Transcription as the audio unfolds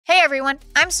everyone,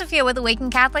 I'm Sophia with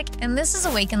Awaken Catholic, and this is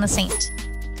Awaken the Saint.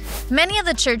 Many of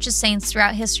the Church's saints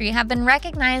throughout history have been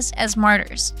recognized as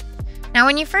martyrs. Now,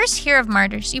 when you first hear of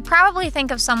martyrs, you probably think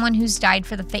of someone who's died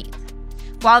for the faith.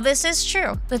 While this is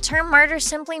true, the term martyr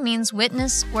simply means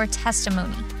witness or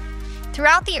testimony.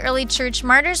 Throughout the early Church,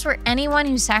 martyrs were anyone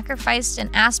who sacrificed an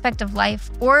aspect of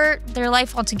life or their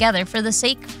life altogether for the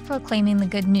sake of proclaiming the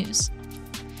good news.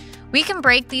 We can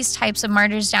break these types of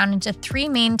martyrs down into three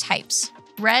main types: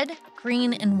 red,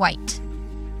 green, and white.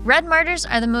 Red martyrs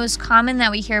are the most common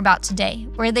that we hear about today,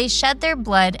 where they shed their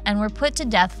blood and were put to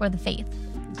death for the faith.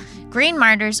 Green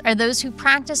martyrs are those who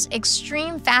practice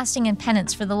extreme fasting and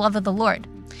penance for the love of the Lord.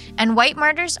 And white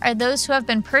martyrs are those who have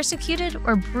been persecuted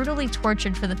or brutally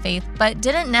tortured for the faith, but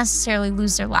didn't necessarily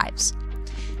lose their lives.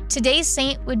 Today's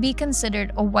saint would be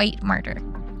considered a white martyr.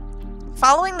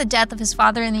 Following the death of his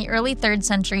father in the early 3rd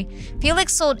century,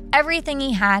 Felix sold everything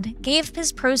he had, gave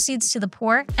his proceeds to the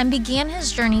poor, and began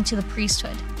his journey to the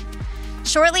priesthood.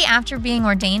 Shortly after being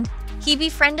ordained, he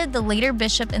befriended the later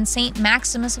bishop and Saint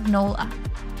Maximus of Nola.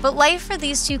 But life for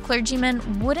these two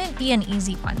clergymen wouldn't be an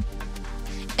easy one.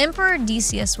 Emperor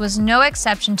Decius was no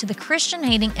exception to the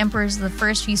Christian-hating emperors of the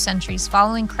first few centuries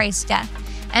following Christ's death,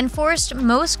 and forced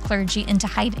most clergy into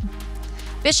hiding.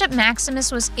 Bishop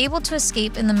Maximus was able to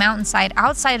escape in the mountainside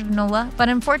outside of Nola, but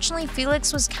unfortunately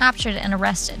Felix was captured and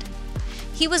arrested.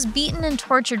 He was beaten and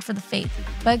tortured for the faith,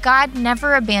 but God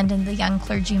never abandoned the young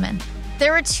clergyman.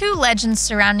 There were two legends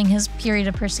surrounding his period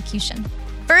of persecution.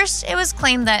 First, it was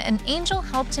claimed that an angel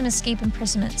helped him escape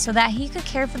imprisonment so that he could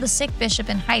care for the sick bishop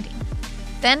in hiding.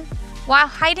 Then, while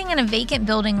hiding in a vacant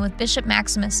building with Bishop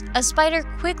Maximus, a spider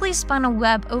quickly spun a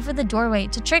web over the doorway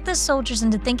to trick the soldiers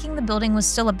into thinking the building was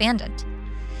still abandoned.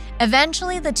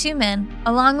 Eventually, the two men,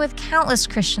 along with countless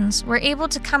Christians, were able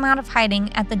to come out of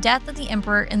hiding at the death of the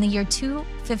emperor in the year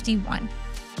 251.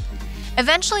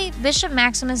 Eventually, Bishop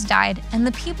Maximus died, and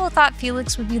the people thought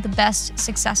Felix would be the best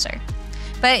successor.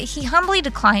 But he humbly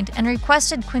declined and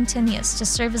requested Quintinius to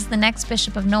serve as the next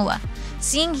bishop of Nola,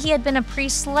 seeing he had been a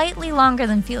priest slightly longer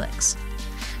than Felix.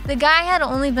 The guy had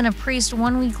only been a priest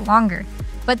 1 week longer,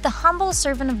 but the humble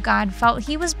servant of God felt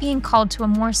he was being called to a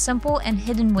more simple and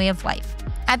hidden way of life.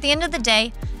 At the end of the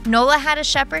day, Nola had a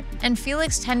shepherd, and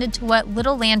Felix tended to what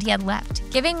little land he had left,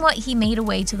 giving what he made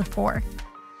away to the poor.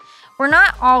 We're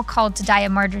not all called to die a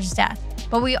martyr's death,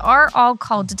 but we are all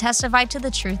called to testify to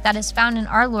the truth that is found in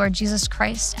our Lord Jesus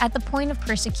Christ at the point of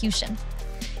persecution.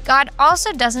 God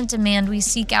also doesn't demand we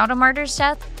seek out a martyr's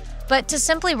death, but to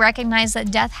simply recognize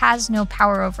that death has no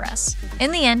power over us.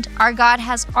 In the end, our God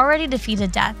has already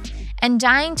defeated death, and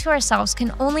dying to ourselves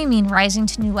can only mean rising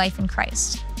to new life in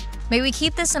Christ. May we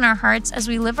keep this in our hearts as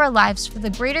we live our lives for the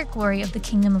greater glory of the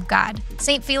kingdom of God.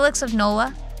 Saint Felix of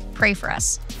Nola, pray for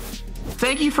us.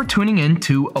 Thank you for tuning in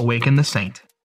to Awaken the Saint.